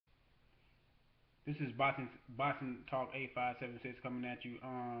This is Boxing Talk 8576 coming at you.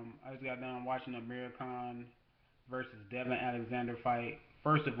 I just got done watching the Amir Khan versus Devin Alexander fight.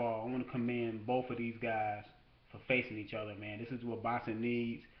 First of all, I want to commend both of these guys for facing each other, man. This is what boxing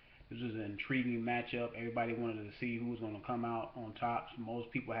needs. This was an intriguing matchup. Everybody wanted to see who was going to come out on top.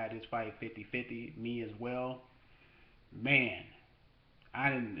 Most people had this fight 50-50, me as well. Man, I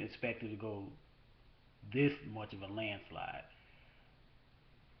didn't expect it to go this much of a landslide.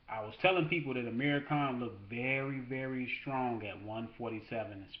 I was telling people that Amir Khan looked very, very strong at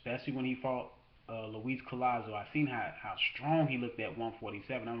 147, especially when he fought Luis Collazo. I seen how strong he looked at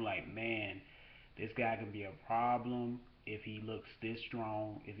 147. I'm like, man, this guy can be a problem if he looks this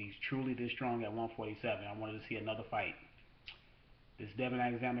strong, if he's truly this strong at 147. I wanted to see another fight. This Devin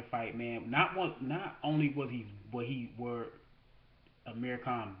Alexander fight, man. Not only were Amir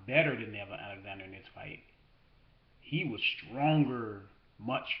Khan better than Devin Alexander in this fight, he was stronger,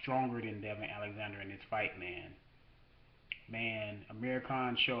 much stronger than Devin Alexander in this fight, man. Man, Amir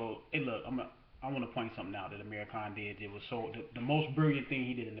Khan showed. Hey, look, I want to point something out that Amir Khan did. It was the most brilliant thing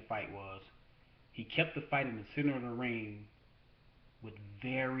he did in the fight was he kept the fight in the center of the ring with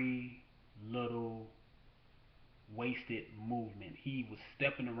very little wasted movement. He was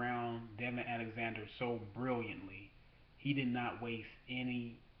stepping around Devin Alexander so brilliantly. He did not waste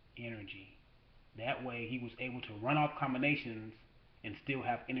any energy. That way, he was able to run off combinations and still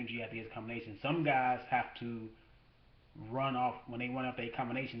have energy after his combinations. Some guys have to run off when they run off their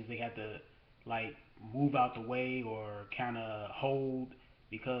combinations. They have to like move out the way or kind of hold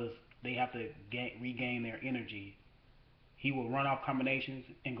because they have to regain their energy. He will run off combinations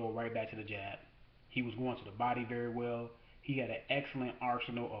and go right back to the jab. He was going to the body very well. He had an excellent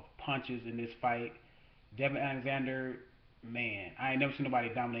arsenal of punches in this fight. Devin Alexander, man, I ain't never seen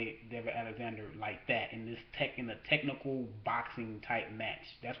nobody dominate Devin Alexander like that in a technical boxing type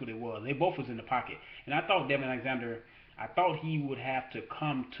match. That's what it was. They both was in the pocket, and I thought Devin Alexander, I thought he would have to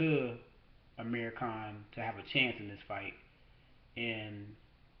come to Amir Khan to have a chance in this fight, and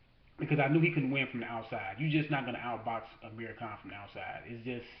because I knew he couldn't win from the outside. You're just not gonna outbox Amir Khan from the outside.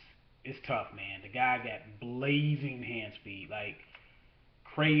 It's tough, man. The guy got blazing hand speed, like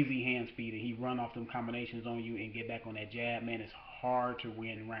crazy hand speed, and he run off them combinations on you and get back on that jab. Man, it's hard to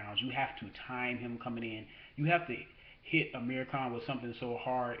win rounds. You have to time him coming in. You have to hit Amir Khan with something so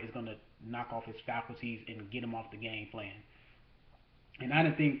hard it's gonna knock off his faculties and get him off the game plan. And I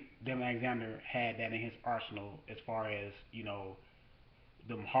didn't think Devin Alexander had that in his arsenal as far as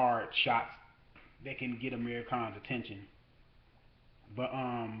them hard shots that can get Amir Khan's attention. But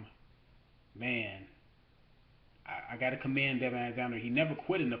man, I got to commend Devin Alexander. He never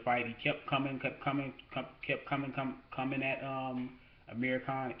quit in the fight. He kept coming at Amir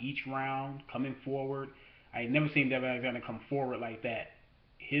Khan each round, coming forward. I ain't never seen Devin Alexander come forward like that.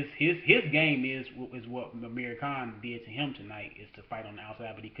 His game is what Amir Khan did to him tonight is to fight on the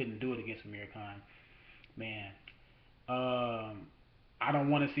outside, but he couldn't do it against Amir Khan. Man, I don't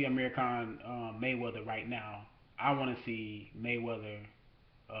want to see Amir Khan Mayweather right now. I want to see Mayweather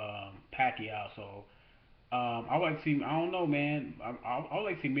Pacquiao. So I would like to see. I don't know, man. I would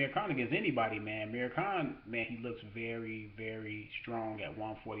like to see Amir Khan against anybody, man. Amir Khan, man, he looks very, very strong at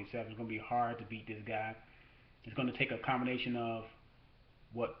 147. It's gonna be hard to beat this guy. It's gonna take a combination of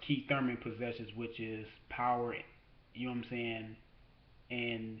what Keith Thurman possesses, which is power. You know what I'm saying?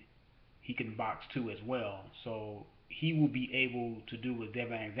 And he can box too as well. So he will be able to do what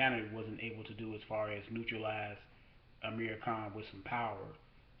Devin Alexander wasn't able to do as far as neutralize Amir Khan with some power.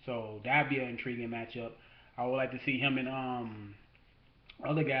 So that'd be an intriguing matchup. I would like to see him and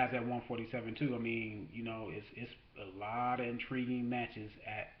other guys at 147 too. I mean, it's a lot of intriguing matches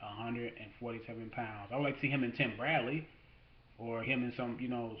at 147 pounds. I would like to see him and Tim Bradley, or him and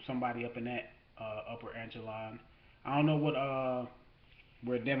somebody up in that upper echelon. I don't know what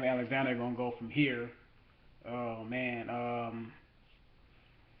where Devin Alexander gonna go from here. Oh man, I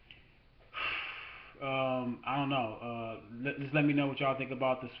don't know. Just let me know what y'all think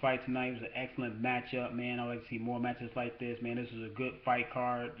about this fight tonight. It was an excellent matchup, man. I'd like to see more matches like this, man. This is a good fight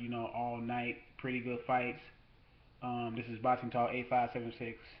card, all night. Pretty good fights. This is Boxing Talk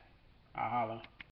 8576. I holla.